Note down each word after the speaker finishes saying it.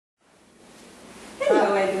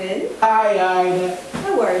Hi, Ida.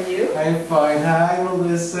 How are you? I'm fine. Hi,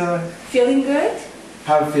 Melissa. Feeling good?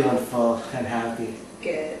 I'm feeling full and happy.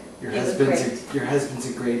 Good. Your You look great. husband's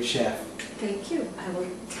a great chef. Thank you. I will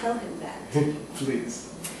tell him that.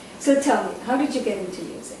 Please. So tell me, how did you get into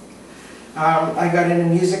music? I got into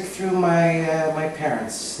music through my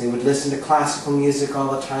parents. They would listen to classical music all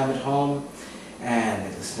the time at home, and they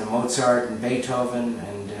listened to Mozart and Beethoven,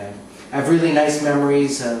 and I have really nice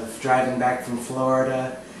memories of driving back from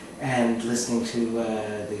Florida and listening to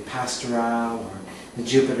the Pastoral or the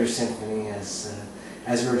Jupiter Symphony as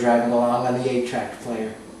we were driving along on the 8-track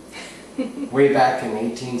player, way back in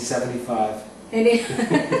 1875.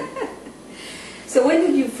 So when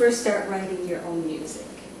did you first start writing your own music?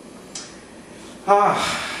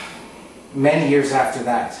 Many years after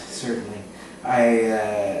that, certainly.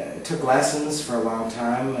 I took lessons for a long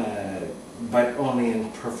time, but only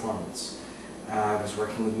in performance. I was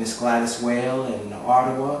working with Miss Gladys Whale in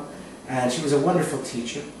Ottawa, and she was a wonderful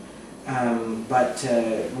teacher, but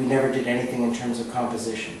we never did anything in terms of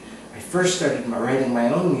composition. I first started writing my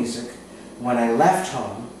own music when I left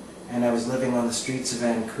home and I was living on the streets of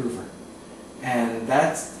Vancouver. And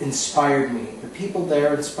that inspired me. The people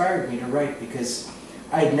there inspired me to write because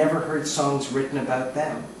I had never heard songs written about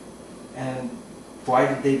them. And why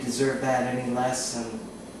did they deserve that any less than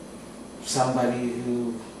somebody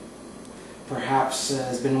who perhaps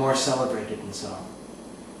has been more celebrated in song?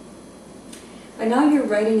 But now you're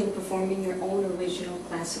writing and performing your own original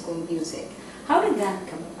classical music. How did that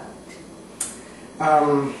come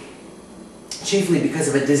about? Chiefly because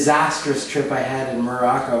of a disastrous trip I had in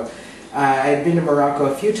Morocco. I had been to Morocco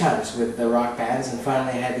a few times with the rock bands, and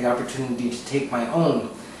finally I had the opportunity to take my own.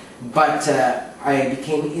 But I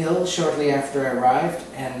became ill shortly after I arrived,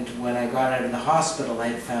 and when I got out of the hospital I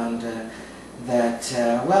had found that,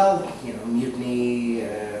 well, you know, mutiny,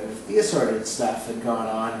 the assorted stuff had gone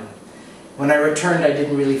on. And when I returned I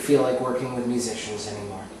didn't really feel like working with musicians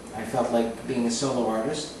anymore. I felt like being a solo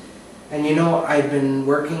artist. And you know, I'd been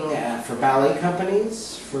working for ballet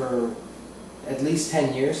companies for at least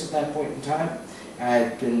 10 years at that point in time.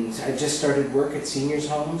 I just started work at seniors'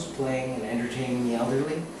 homes, playing and entertaining the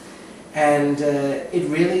elderly. And it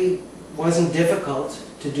really wasn't difficult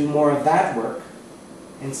to do more of that work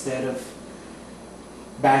instead of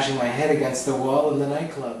bashing my head against the wall in the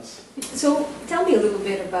nightclubs. So tell me a little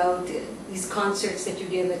bit about these concerts that you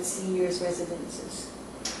give at seniors' residences.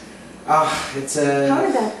 How did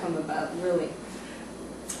that come about, really?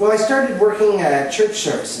 Well, I started working at church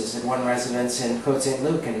services at one residence in Côte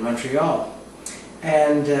Saint-Luc in Montreal.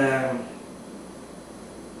 And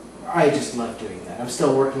I just love doing that. I'm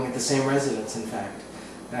still working at the same residence, in fact.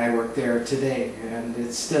 I work there today, and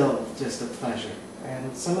it's still just a pleasure.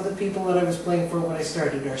 And some of the people that I was playing for when I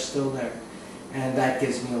started are still there. And that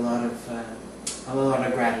gives me a lot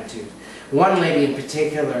of gratitude. One lady in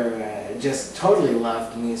particular just totally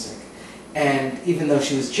loved music. And even though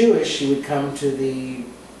she was Jewish, she would come to the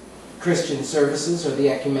Christian services or the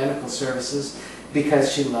ecumenical services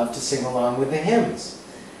because she loved to sing along with the hymns.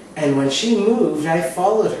 And when she moved, I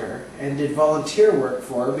followed her and did volunteer work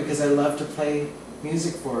for her because I loved to play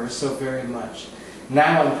music for her so very much.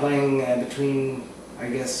 Now I'm playing between, I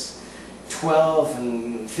guess, 12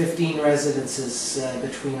 and 15 residences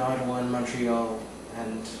between Ottawa and Montreal,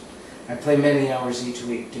 and I play many hours each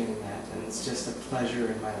week doing that, and it's just a pleasure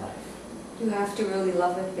in my life. You have to really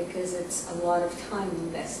love it because it's a lot of time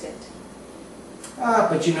invested.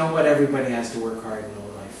 But you know what? Everybody has to work hard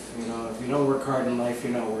in life. You know, if you don't work hard in life,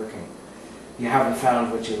 you're not working. You haven't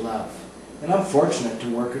found what you love. And I'm fortunate to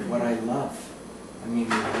work at what I love. I mean,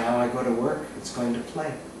 now I go to work, it's going to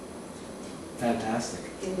play. Fantastic.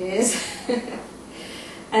 It is.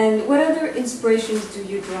 And what other inspirations do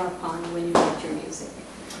you draw upon when you write your music?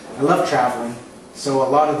 I love traveling. So a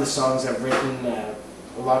lot of the songs I've written, a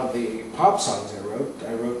lot of the pop songs I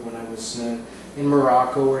wrote when I was in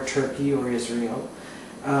Morocco or Turkey or Israel.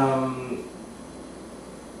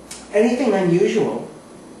 Anything unusual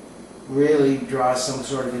really draws some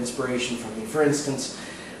sort of inspiration from me. For instance,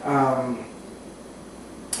 I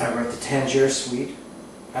wrote the Tangier Suite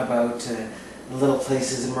about the little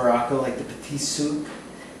places in Morocco like the Petit Souk,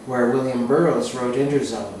 where William Burroughs wrote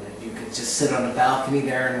Interzone. And you can just sit on a balcony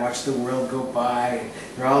there and watch the world go by. And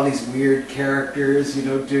there are all these weird characters, you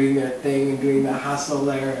know, doing their thing and doing the hustle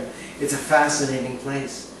there. It's a fascinating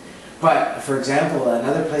place. But, for example,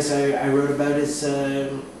 another place I wrote about is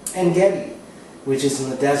En Gedi, which is in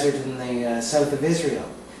the desert in the south of Israel,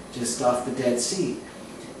 just off the Dead Sea.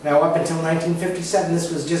 Now, up until 1957, this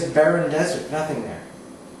was just barren desert, nothing there.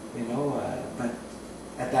 You know, but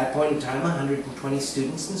at that point in time, 120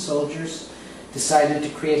 students and soldiers decided to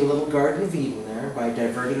create a little Garden of Eden there by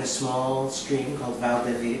diverting a small stream called Val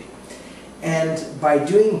David. And by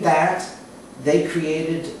doing that, they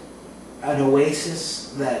created an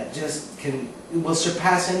oasis that just will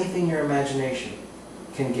surpass anything your imagination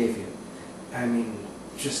can give you. I mean,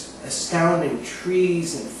 just astounding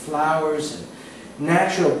trees and flowers and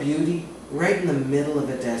natural beauty right in the middle of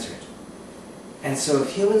a desert. And so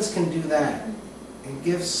if humans can do that, it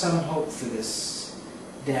gives some hope for this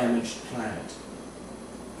damaged planet.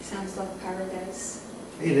 Sounds like paradise.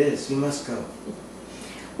 It is. You must go.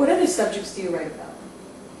 What other subjects do you write about?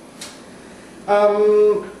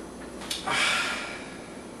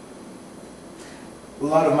 A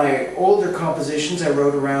lot of my older compositions I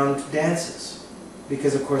wrote around dances.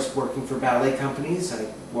 Because, of course, working for ballet companies, I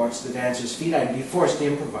watched the dancers' feet. I'd be forced to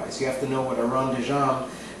improvise. You have to know what a rond de jambe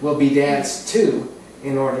will be danced to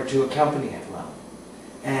in order to accompany it well.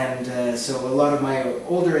 And so a lot of my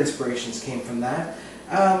older inspirations came from that.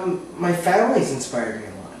 My family's inspired me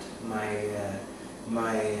a lot.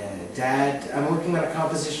 My dad, I'm working on a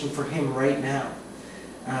composition for him right now.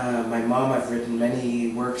 My mom I've written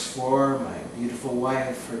many works for, my beautiful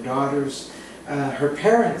wife, her daughters. Her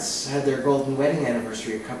parents had their golden wedding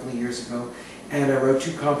anniversary a couple of years ago, and I wrote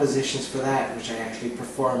 2 compositions for that, which I actually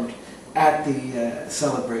performed at the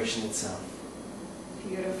celebration itself.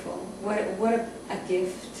 Beautiful. What a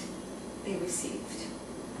gift they received.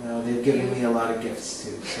 Well, they've given me a lot of gifts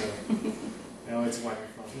too, so it's wonderful.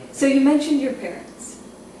 So you mentioned your parents.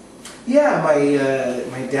 Yeah,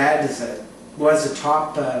 my dad was a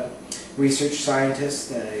top research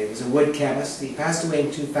scientist. He was a wood chemist. He passed away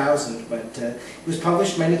in 2000, but he was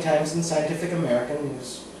published many times in Scientific American. He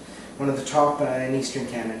was one of the top in Eastern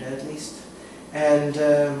Canada, at least. And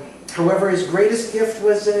however, his greatest gift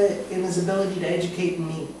was in his ability to educate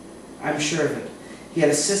me. I'm sure of it. He had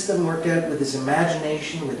a system worked out with his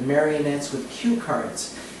imagination, with marionettes, with cue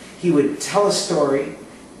cards. He would tell a story,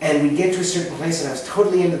 and we'd get to a certain place, and I was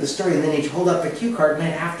totally into the story, and then he'd hold up a cue card, and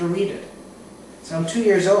I'd have to read it. So I'm 2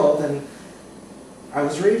 years old, and I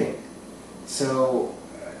was reading. So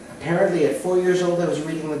apparently at 4 years old, I was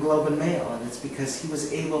reading the Globe and Mail, and it's because he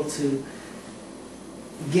was able to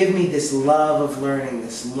give me this love of learning,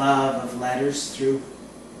 this love of letters through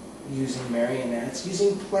using marionettes,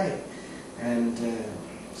 using play. And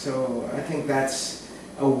so I think that's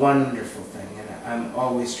a wonderful thing, and I'm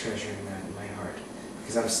always treasuring that in my heart,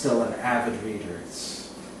 because I'm still an avid reader.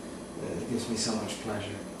 It gives me so much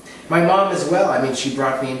pleasure. My mom as well, I mean, she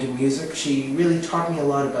brought me into music. She really taught me a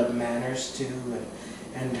lot about manners too,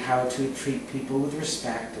 and how to treat people with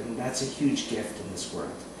respect, and that's a huge gift in this world.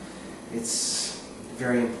 It's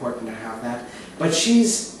very important to have that. But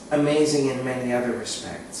she's amazing in many other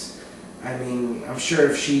respects. I mean, I'm sure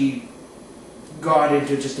if she got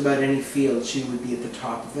into just about any field, she would be at the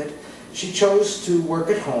top of it. She chose to work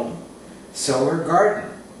at home, so her garden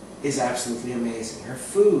is absolutely amazing. Her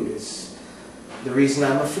food is the reason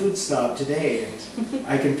I'm a food snob today, and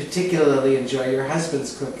I can particularly enjoy your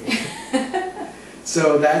husband's cooking.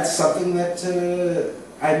 So that's something that,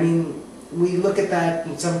 I mean, we look at that,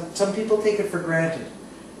 and some people take it for granted,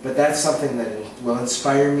 but that's something that will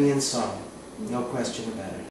inspire me in song, no question about it.